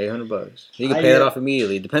 $800. He can pay that off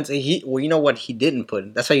immediately. Depends. Well, you know what he didn't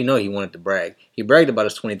put. That's how you know he wanted to brag. He bragged about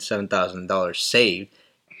his $27,000 saved,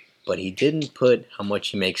 but he didn't put how much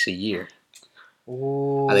he makes a year.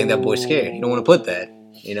 Ooh. I think that boy's scared. You don't want to put that.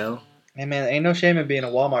 You know. Hey, man, ain't no shame in being a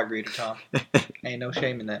Walmart greeter, Tom. Ain't no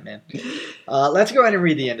shame in that, man. Let's go ahead and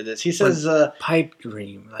read the end of this. He says, pipe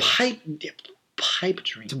dream. Like, pipe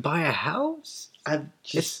dream. To buy a house? I've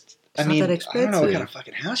just... It's not that expensive. I don't know what kind of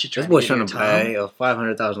fucking house you're trying to get. This boy's trying to buy a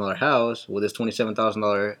 $500,000 house with his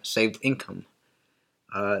 $27,000 saved income.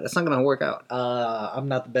 That's not going to work out. I'm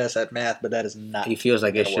not the best at math, but that is not. He feels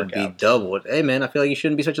like it should be doubled. Hey, man, I feel like you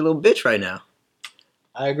shouldn't be such a little bitch right now.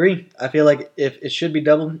 I agree. I feel like if it should be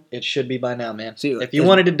doubled, it should be by now, man. See, if you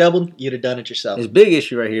wanted it doubled, you'd have done it yourself. His big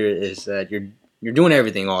issue right here is that you're doing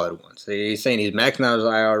everything all at once. He's saying he's maxing out his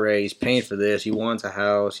IRA, he's paying for this, he wants a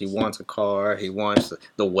house, he wants a car, he wants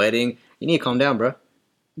the wedding. You need to calm down, bro.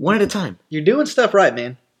 One at a time. You're doing stuff right,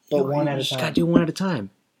 man. But one at a time. You just gotta do one at a time.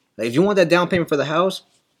 Like, if you want that down payment for the house,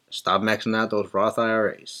 stop maxing out those Roth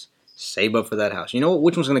IRAs. Save up for that house. You know what?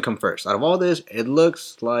 Which one's gonna come first? Out of all this, it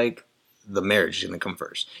looks like the marriage is going to come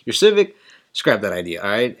first. Your Civic, scrap that idea, all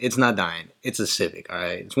right? It's not dying. It's a Civic, all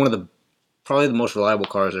right? It's one of probably the most reliable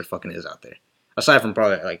cars there fucking is out there. Aside from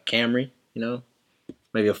probably like Camry, you know?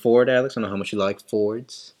 Maybe a Ford, Alex. I don't know how much you like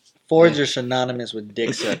Fords. Fords are synonymous with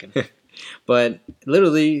dick sucking. But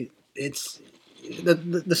literally, it's...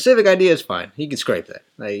 The Civic idea is fine. He can scrape that.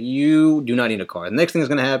 Like, you do not need a car. The next thing that's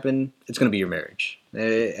going to happen, it's going to be your marriage.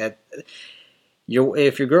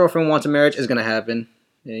 if your girlfriend wants a marriage, it's gonna happen.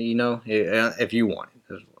 You know, if you want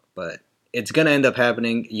it, but it's gonna end up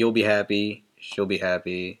happening. You'll be happy. She'll be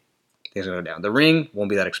happy. Things are gonna go down. The ring won't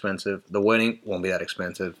be that expensive. The wedding won't be that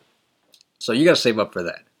expensive. So you gotta save up for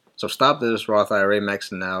that. So stop this Roth IRA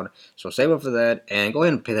maxing out. So save up for that and go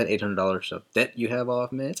ahead and pay that $800 of debt you have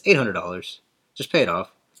off, man. It's $800. Just pay it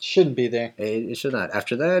off. Shouldn't be there. It should not.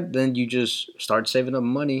 After that, then you just start saving up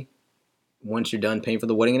money. Once you're done paying for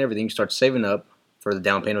the wedding and everything, you start saving up for the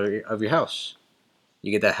down payment of your house.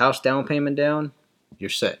 You get that house down payment down, you're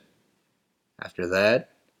set. After that,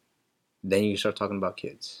 then you start talking about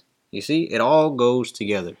kids. You see, it all goes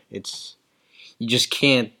together. You just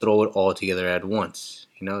can't throw it all together at once.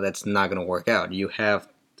 You know, that's not going to work out. You have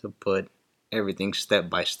to put everything step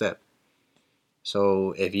by step.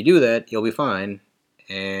 So if you do that, you'll be fine.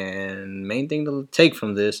 And main thing to take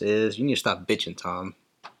from this is you need to stop bitching, Tom.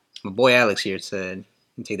 My boy Alex here said,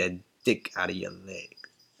 you take that dick out of your leg.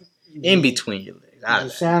 In between your legs. You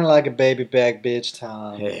sound like a baby back bitch,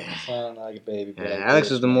 Tom. Yeah. You sound like a baby back bitch.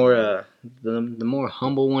 Alex is the more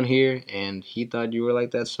humble one here, and he thought you were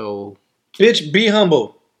like that, so... Bitch, be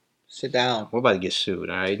humble. Sit down. We're about to get sued,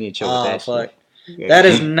 all right? You need to chill with that fuck. shit. That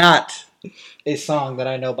is not a song that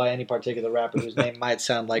I know by any particular rapper whose name might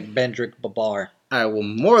sound like Bendrick Babar. All right, well,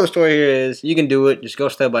 more of the story here is you can do it. Just go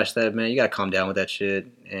step by step, man. You got to calm down with that shit,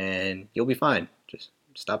 and you'll be fine. Just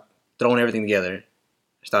stop throwing everything together.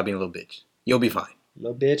 Stop being a little bitch. You'll be fine.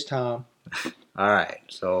 Little bitch, Tom. All right,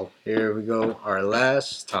 so here we go. Our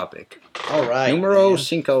last topic. All right. Numero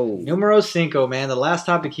cinco. Numero cinco, man. The last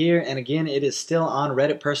topic here, and again, it is still on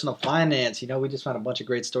Reddit Personal Finance. You know, we just found a bunch of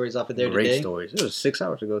great stories off of there today. Great stories. It was 6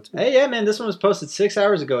 hours ago, too. Hey, yeah, man. This one was posted 6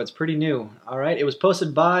 hours ago. It's pretty new. All right. It was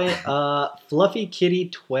posted by Fluffy Kitty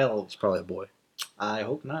 12. It's probably a boy. I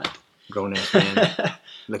hope not. Grown-ass man.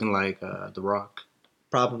 Looking like The Rock.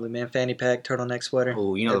 Probably, man. Fanny pack, turtleneck sweater.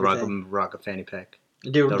 Oh, you know everything. The Rock a fanny pack.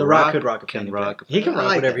 Dude, the Rock could rock a can fanny rock. pack. He can rock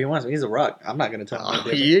like whatever that. he wants. He's a Rock. I'm not going to tell him. Oh,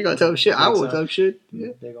 you ain't going to tell him shit. I will tell him shit. Yeah.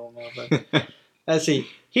 Big old motherfucker. Let's see.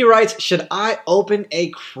 He writes, should I open a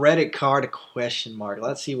credit card? ?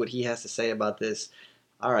 Let's see what he has to say about this.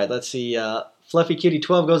 All right, let's see. Fluffy Kitty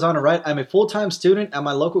 12 goes on to write, I'm a full-time student at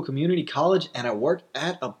my local community college and I work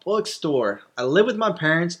at a bookstore. I live with my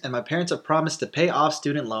parents and my parents have promised to pay off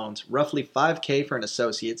student loans, roughly $5,000 for an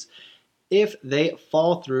associate's. If they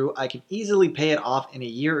fall through, I can easily pay it off in a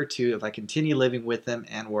year or two if I continue living with them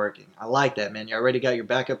and working. I like that, man. You already got your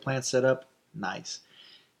backup plan set up? Nice.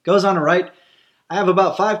 Goes on to write, I have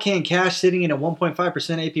about $5,000 in cash sitting in a 1.5%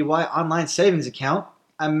 APY online savings account.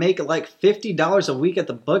 I make like $50 a week at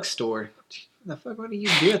the bookstore. The fuck, what do you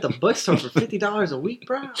do at the bookstore for $50 a week,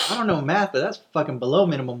 bro? I don't know math, but that's fucking below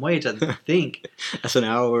minimum wage, I think. That's an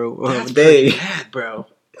hour a That's day. pretty bad, bro.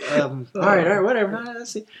 All right, whatever.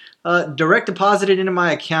 Let's see. Direct deposited into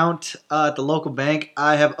my account at the local bank.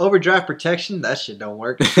 I have overdraft protection. That shit don't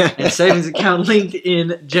work. And savings account linked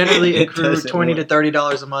in. Generally accrue $20 to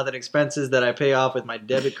 $30 a month in expenses that I pay off with my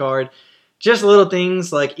debit card. Just little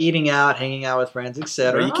things like eating out, hanging out with friends,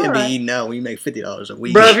 etc. You can't be eating out when you make $50 a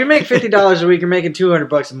week. Bro, if you make $50 a week, you're making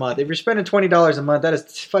 $200 a month. If you're spending $20 a month, that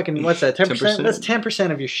is fucking, what's that, 10%? That's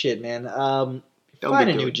 10% of your shit, man. Find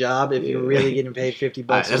a new job if you're really getting paid $50 a week.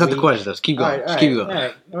 That's not the question, though. Keep going. Keep going. All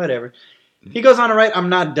right, whatever. He goes on to write, I'm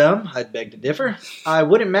not dumb. I'd beg to differ. I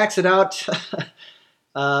wouldn't max it out.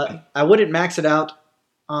 I wouldn't max it out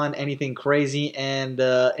on anything crazy, and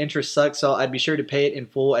interest sucks, so I'd be sure to pay it in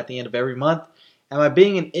full at the end of every month. Am I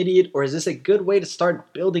being an idiot, or is this a good way to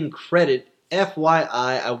start building credit? FYI,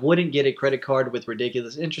 I wouldn't get a credit card with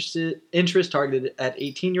ridiculous interest targeted at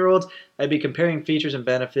 18-year-olds. I'd be comparing features and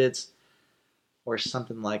benefits or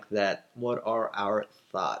something like that. What are our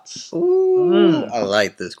thoughts? Ooh, I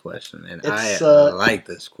like this question, and I like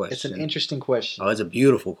this question. It's an interesting question. Oh, it's a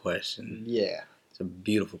beautiful question. Yeah. It's a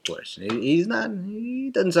beautiful question. He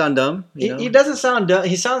doesn't sound dumb. He doesn't sound dumb.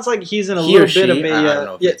 He sounds like he's in a He or little bit of she, a... I don't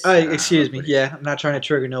know if it's- excuse me. Yeah, I'm not trying to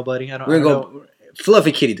trigger nobody. We're going to go...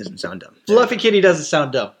 Fluffy Kitty doesn't sound dumb. Fluffy Kitty doesn't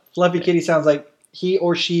sound dumb. Fluffy Kitty sounds like he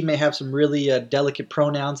or she may have some really delicate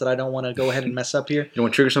pronouns that I don't want to go ahead and mess up here. You don't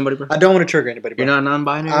want to trigger somebody, bro? I don't want to trigger anybody, bro. You're not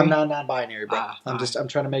non-binary? I'm not non-binary, bro. I'm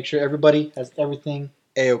trying to make sure everybody has everything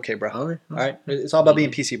A-okay, bro. Okay. All right? It's all about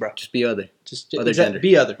being PC, bro. Just be other. Just Other gender.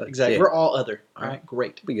 Be other. Exactly. Yeah. We're all other. All right?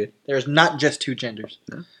 Great. Be good. There's not just two genders.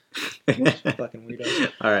 No. Fucking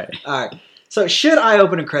weirdos. All right. All right. So should I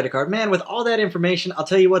open a credit card? Man, with all that information, I'll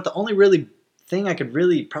tell you what, the only really thing I could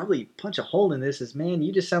really probably punch a hole in this is, man,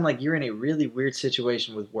 you just sound like you're in a really weird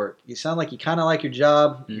situation with work. You sound like you kind of like your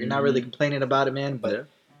job. You're not really complaining about it, man. But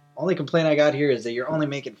only complaint I got here is that you're only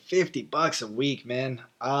making $50 a week, man.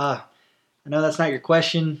 I know that's not your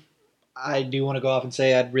question. I do want to go off and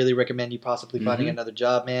say I'd really recommend you possibly finding another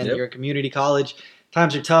job, man. Yep. You're in community college.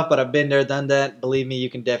 Times are tough, but I've been there, done that. Believe me, you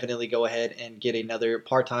can definitely go ahead and get another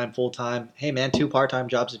part-time, full-time. Hey, man, 2 part-time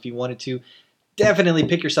jobs if you wanted to. Definitely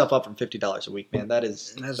pick yourself up from $50 a week, man.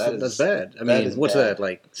 That's bad. I mean, what's bad. that?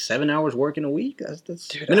 Like 7 hours working a week? That's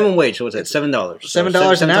Dude, minimum wage. So what's that? $7.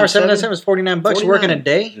 $7 an hour. $7 is $49. You're working a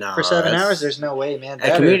day Nah, for 7 hours. There's no way, man.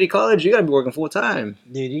 At community college, you got to be working full time.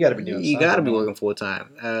 Dude, you got to be doing. You got to be working full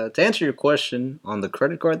time. To answer your question on the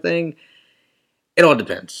credit card thing, it all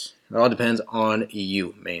depends. It all depends on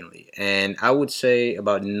you mainly, and I would say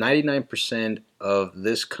about 99% of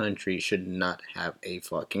this country should not have a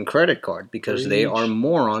fucking credit card because they are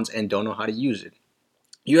morons and don't know how to use it.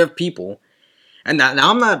 You have people, and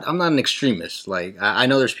now I'm not an extremist. Like I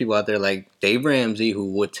know there's people out there like Dave Ramsey who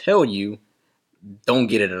would tell you don't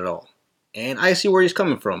get it at all, and I see where he's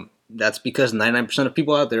coming from. That's because 99% of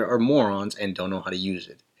people out there are morons and don't know how to use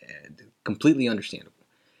it. And completely understandable,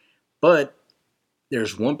 but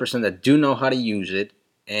there's 1% that do know how to use it,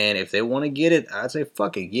 and if they want to get it, I'd say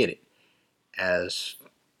fuck it, get it. As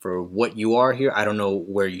for what you are here, I don't know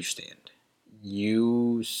where you stand.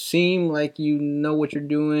 You seem like you know what you're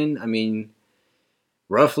doing. I mean,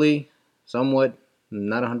 roughly, somewhat,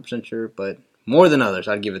 not 100% sure, but more than others,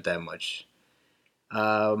 I'd give it that much.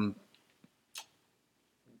 To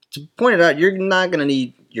point it out, you're not going to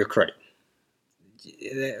need your credit.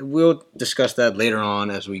 We'll discuss that later on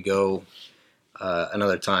as we go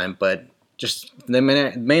another time, but just the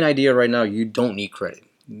main idea right now, you don't need credit.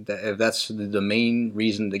 If that's the main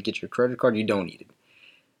reason to get your credit card, you don't need it.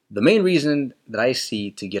 The main reason that I see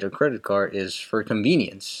to get a credit card is for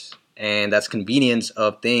convenience, and that's convenience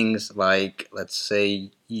of things like, let's say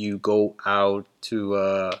you go out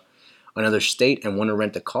to another state and want to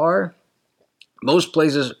rent a car. Most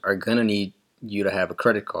places are going to need you to have a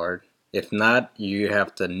credit card. If not, you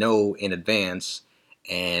have to know in advance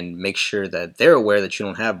and make sure that they're aware that you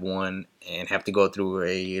don't have one and have to go through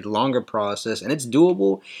a longer process. And it's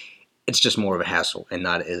doable. It's just more of a hassle and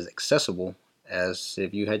not as accessible as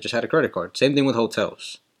if you had just had a credit card. Same thing with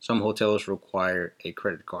hotels. Some hotels require a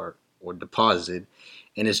credit card or deposit,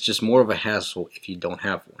 and it's just more of a hassle if you don't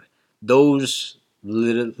have one. Those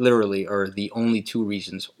literally are the only 2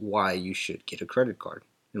 reasons why you should get a credit card,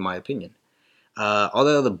 in my opinion. All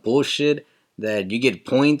the other bullshit that you get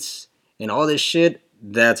points and all this shit,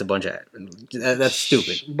 that's a bunch of that's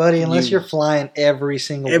stupid, buddy. Unless you're flying every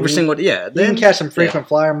single week, yeah, you can catch some frequent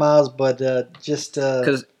flyer miles, but just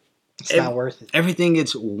because it's not worth it. Everything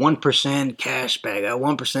gets 1% cash back.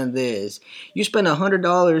 1% this. You spend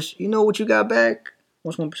 $100. You know what you got back?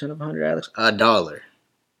 What's 1% of 100, Alex? $1.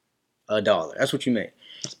 $1. That's what you make.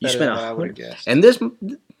 You spend $100, and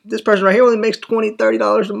this person right here only makes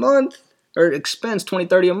 $20-$30 a month, or expense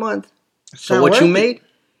 $20-$30 a month. So what you made?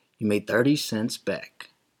 You made 30 cents back.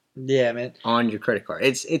 Yeah, man. On your credit card.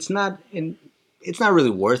 It's not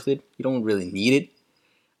really worth it. You don't really need it.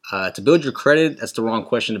 To build your credit, that's the wrong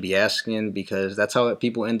question to be asking because that's how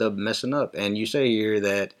people end up messing up. And you say here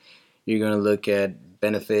that you're going to look at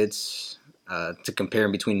benefits to compare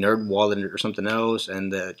between NerdWallet or something else,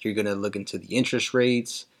 and that you're going to look into the interest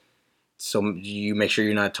rates. So you make sure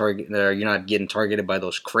you're not getting targeted by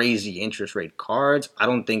those crazy interest rate cards. I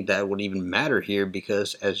don't think that would even matter here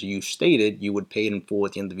because, as you stated, you would pay it in full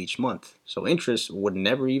at the end of each month. So interest would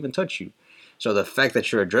never even touch you. So the fact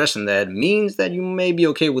that you're addressing that means that you may be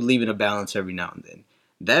okay with leaving a balance every now and then.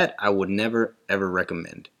 That I would never, ever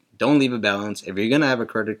recommend. Don't leave a balance. If you're going to have a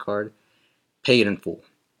credit card, pay it in full.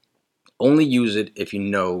 Only use it if you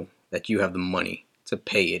know that you have the money to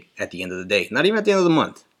pay it at the end of the day. Not even at the end of the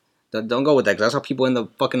month. Don't go with that because that's how people end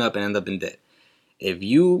up fucking up and end up in debt. If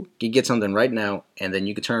you can get something right now and then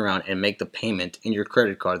you can turn around and make the payment in your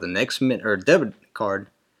credit card the next minute, or debit card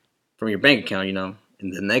from your bank account,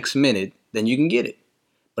 in the next minute, then you can get it.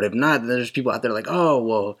 But if not, there's people out there like, oh,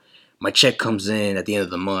 well, my check comes in at the end of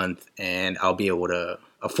the month and I'll be able to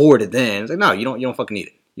afford it then. It's like, no, you don't fucking need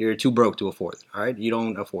it. You're too broke to afford it, all right? You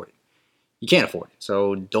don't afford it. You can't afford it.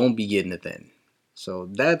 So don't be getting it then. So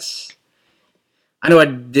I know I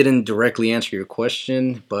didn't directly answer your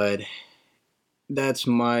question, but that's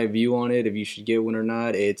my view on it. If you should get one or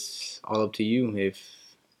not, it's all up to you.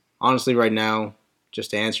 Honestly, right now,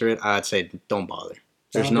 just to answer it, I'd say don't bother.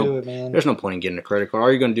 There's no point in getting a credit card.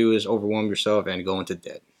 All you're going to do is overwhelm yourself and go into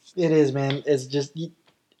debt. It is, man. It's just,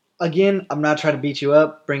 again, I'm not trying to beat you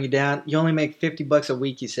up, bring you down. You only make $50 a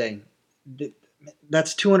week, you say.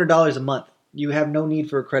 That's $200 a month. You have no need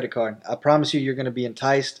for a credit card. I promise you're going to be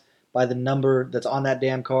enticed by the number that's on that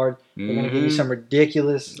damn card. They're going to give you Mhm. some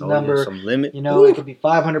ridiculous Oh, number. yeah, some limit. You know, it could be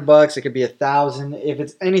 $500, it could be $1,000. If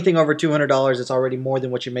it's anything over $200, it's already more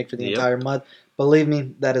than what you make for the Yep. entire month. Believe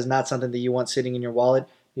me, that is not something that you want sitting in your wallet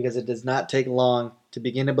because it does not take long to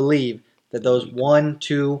begin to believe that those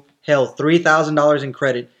 $3,000 in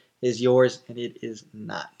credit is yours, and it is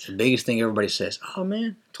not. The biggest thing everybody says, oh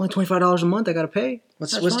man, it's only $25 a month I gotta pay.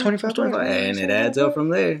 What's That's fine. 25 bucks? And it adds up from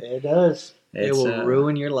there. It does. It It's, will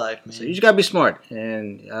ruin your life, man. So you just gotta be smart,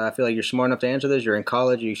 and I feel like you're smart enough to answer this. You're in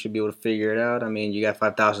college, you should be able to figure it out. I mean, you got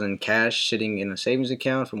 $5,000 in cash sitting in a savings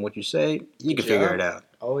account. From what you say, you can figure it out.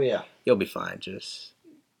 Oh yeah, You'll be fine. Just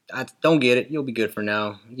don't get it. You'll be good for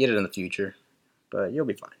now. Get it in the future, but you'll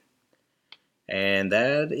be fine. And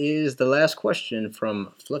that is the last question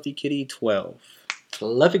from Fluffy Kitty 12.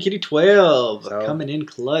 Fluffy Kitty 12 So- coming in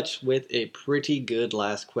clutch with a pretty good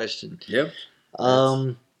last question. Yep.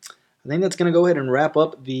 I think that's going to go ahead and wrap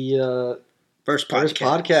up the First first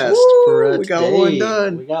podcast. podcast Woo! for We got today. one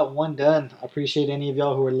done. We got one done. I appreciate any of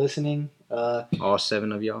y'all who are listening. All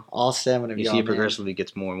 7 of y'all. All 7 of You y'all. see, it man. progressively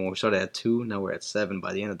gets more and more. We started at 2, now we're at 7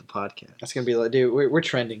 by the end of the podcast. That's going to be like, dude, we're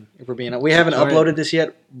trending. If we're being, we haven't Trend. uploaded this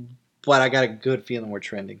yet, but I got a good feeling we're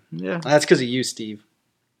trending. Yeah. That's because of you, Steve.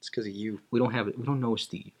 It's because of you. We don't know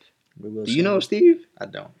Steve. We will Do you soon. know Steve? I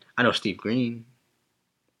don't. I know Steve Green.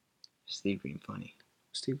 Steve Green funny.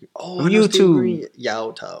 Steve. Oh, From I know Steve YouTube. Green.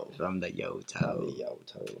 Yoto. From the Yoto.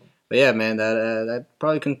 Yoto. But yeah, man, that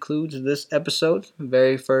probably concludes this episode.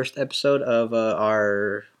 Very first episode of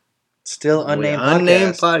our Still unnamed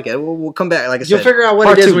podcast. podcast. We'll come back. Like I said, You'll figure out what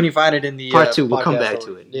part it is two. when you find it in the part 2. We'll come podcast back order.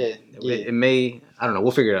 to it. Yeah. It may. I don't know.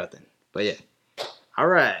 We'll figure it out then. But yeah. All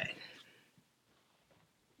right.